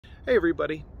Hey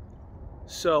everybody.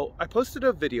 So I posted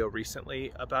a video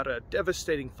recently about a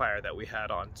devastating fire that we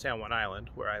had on San Juan Island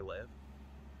where I live.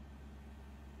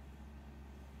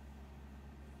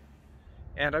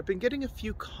 And I've been getting a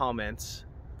few comments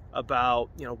about,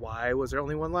 why was there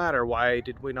only one ladder? Why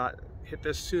did we not hit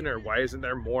this sooner? Why isn't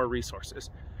there more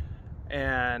resources?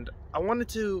 And I wanted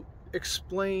to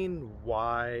explain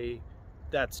why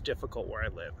that's difficult where I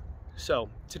live. So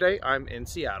today I'm in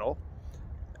Seattle.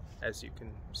 As you can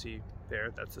see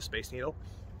there, that's the Space Needle.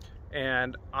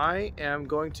 And I am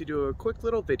going to do a quick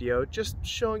little video just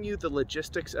showing you the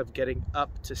logistics of getting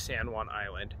up to San Juan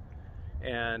Island.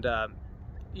 And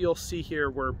you'll see here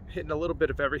we're hitting a little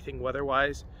bit of everything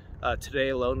weather-wise. Today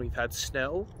alone we've had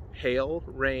snow, hail,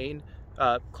 rain,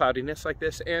 cloudiness like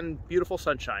this, and beautiful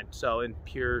sunshine, so in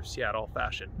pure Seattle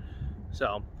fashion.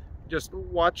 So just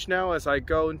watch now as I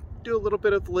go and do a little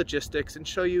bit of the logistics and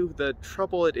show you the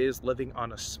trouble it is living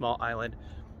on a small island.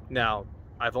 Now,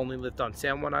 I've only lived on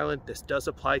San Juan Island. This does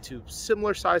apply to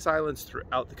similar size islands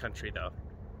throughout the country though.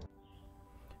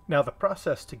 Now the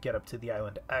process to get up to the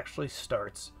island actually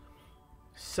starts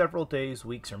several days,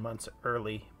 weeks, or months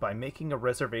early by making a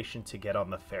reservation to get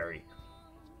on the ferry.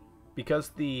 Because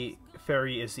the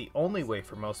ferry is the only way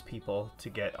for most people to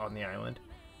get on the island,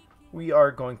 we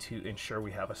are going to ensure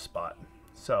we have a spot.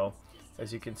 So,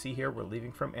 as you can see here, we're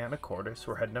leaving from Anacortes.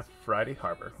 We're heading to Friday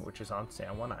Harbor, which is on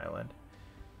San Juan Island.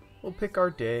 We'll pick our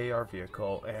day, our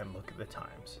vehicle, and look at the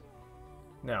times.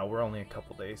 Now, we're only a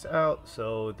couple days out,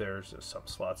 so there's some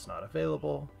slots not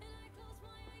available,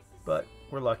 but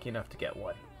we're lucky enough to get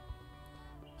one.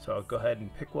 So I'll go ahead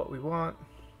and pick what we want,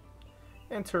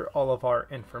 enter all of our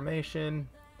information,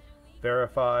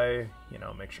 verify,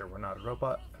 make sure we're not a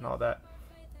robot and all that,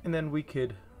 and then we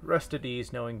could rest at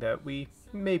ease knowing that we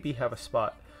maybe have a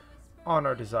spot on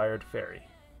our desired ferry.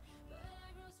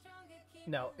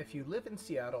 Now, if you live in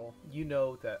Seattle, you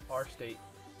know that our state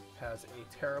has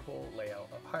a terrible layout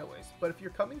of highways. But if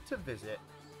you're coming to visit,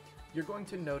 you're going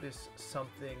to notice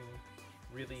something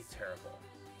really terrible.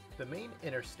 The main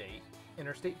interstate,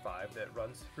 Interstate 5, that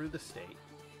runs through the state,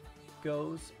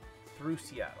 goes through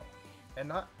Seattle. And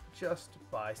not just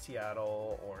by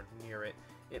Seattle or near it,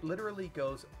 it literally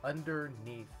goes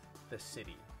underneath the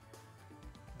city.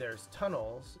 There's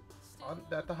tunnels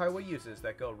that the highway uses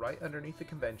that go right underneath the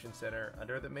convention center,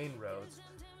 under the main roads,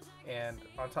 and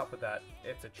on top of that,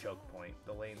 it's a choke point.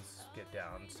 The lanes get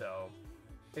down, so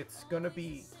it's gonna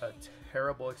be a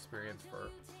terrible experience for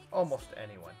almost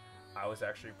anyone. I was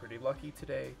actually pretty lucky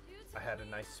today. I had a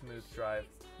nice smooth drive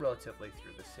relatively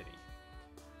through the city.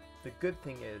 The good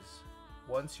thing is,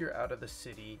 once you're out of the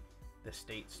city, the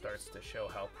state starts to show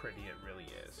how pretty it really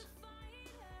is.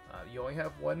 You only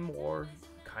have one more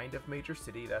kind of major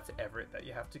city, that's Everett, that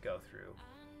you have to go through.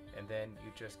 And then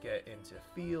you just get into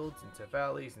fields, into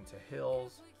valleys, into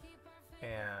hills,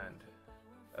 and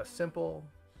a simple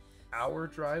hour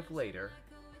drive later,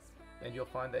 and you'll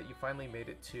find that you finally made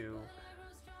it to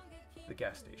the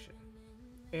gas station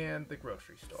and the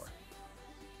grocery store.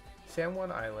 San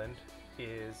Juan Island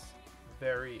is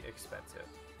very expensive.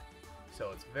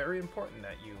 So it's very important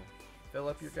that you fill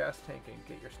up your gas tank and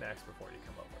get your snacks before you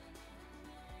come over.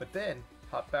 But then,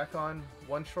 hop back on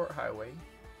one short highway,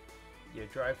 you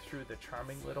drive through the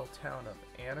charming little town of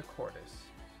Anacortes,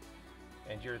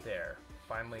 and you're there,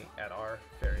 finally at our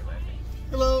ferry landing.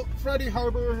 Hello, Friday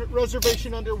Harbor,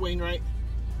 reservation under Wainwright.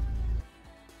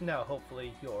 Now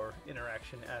hopefully your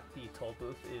interaction at the toll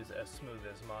booth is as smooth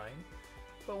as mine,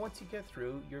 but once you get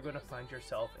through, you're going to find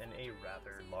yourself in a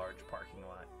rather large parking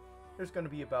lot. There's going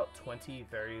to be about 20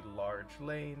 very large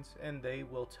lanes, and they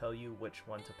will tell you which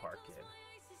one to park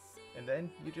in. And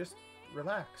then you just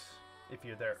relax. If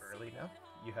you're there early enough,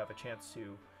 you have a chance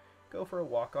to go for a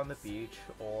walk on the beach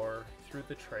or through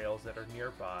the trails that are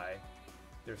nearby.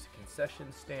 There's a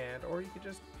concession stand, or you could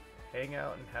just hang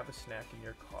out and have a snack in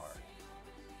your car.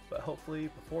 But hopefully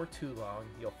before too long,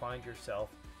 you'll find yourself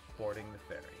boarding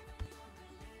the ferry.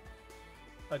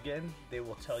 Again, they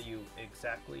will tell you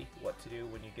exactly what to do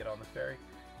when you get on the ferry,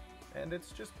 and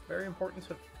it's just very important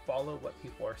to follow what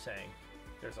people are saying.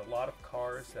 There's a lot of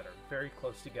cars that are very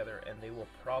close together, and they will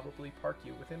probably park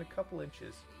you within a couple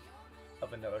inches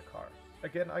of another car.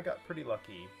 Again, I got pretty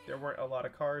lucky. There weren't a lot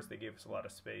of cars, they gave us a lot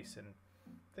of space, and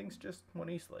things just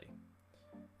went easily.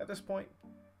 At this point,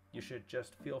 you should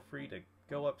just feel free to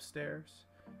go upstairs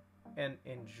and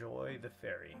enjoy the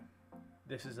ferry.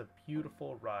 This is a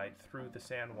beautiful ride through the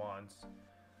San Juans,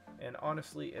 and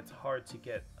honestly, it's hard to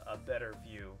get a better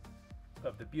view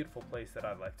of the beautiful place that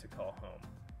I like to call home.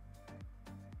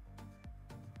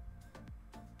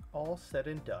 All said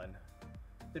and done,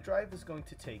 The drive is going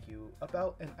to take you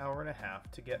about an hour and a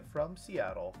half to get from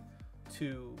Seattle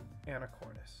to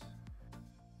Anacortes.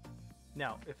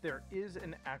 Now, if there is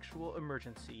an actual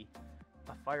emergency,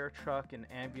 a fire truck, an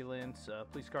ambulance, a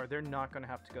police car, they're not going to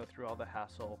have to go through all the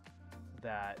hassle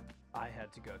that I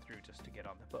had to go through just to get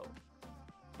on the boat.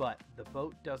 But the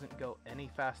boat doesn't go any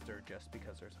faster just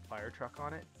because there's a fire truck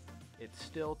on it. It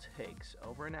still takes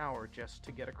over an hour just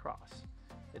to get across.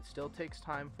 It still takes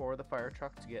time for the fire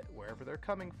truck to get wherever they're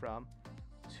coming from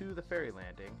to the ferry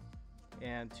landing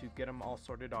and to get them all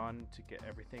sorted on to get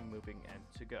everything moving and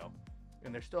to go.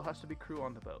 And there still has to be crew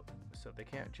on the boat, so they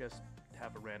can't just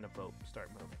have a random boat start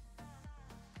moving.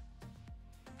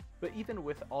 But even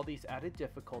with all these added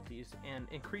difficulties and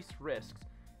increased risks,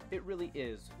 it really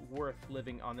is worth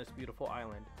living on this beautiful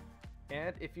island.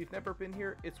 And if you've never been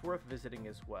here, it's worth visiting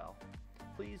as well.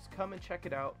 Please come and check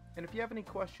it out, and if you have any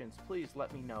questions, please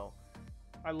let me know.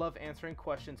 I love answering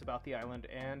questions about the island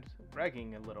and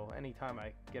bragging a little anytime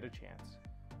I get a chance.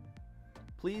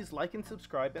 Please like and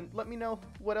subscribe and let me know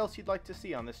what else you'd like to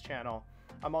see on this channel.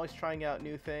 I'm always trying out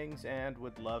new things and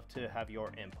would love to have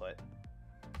your input.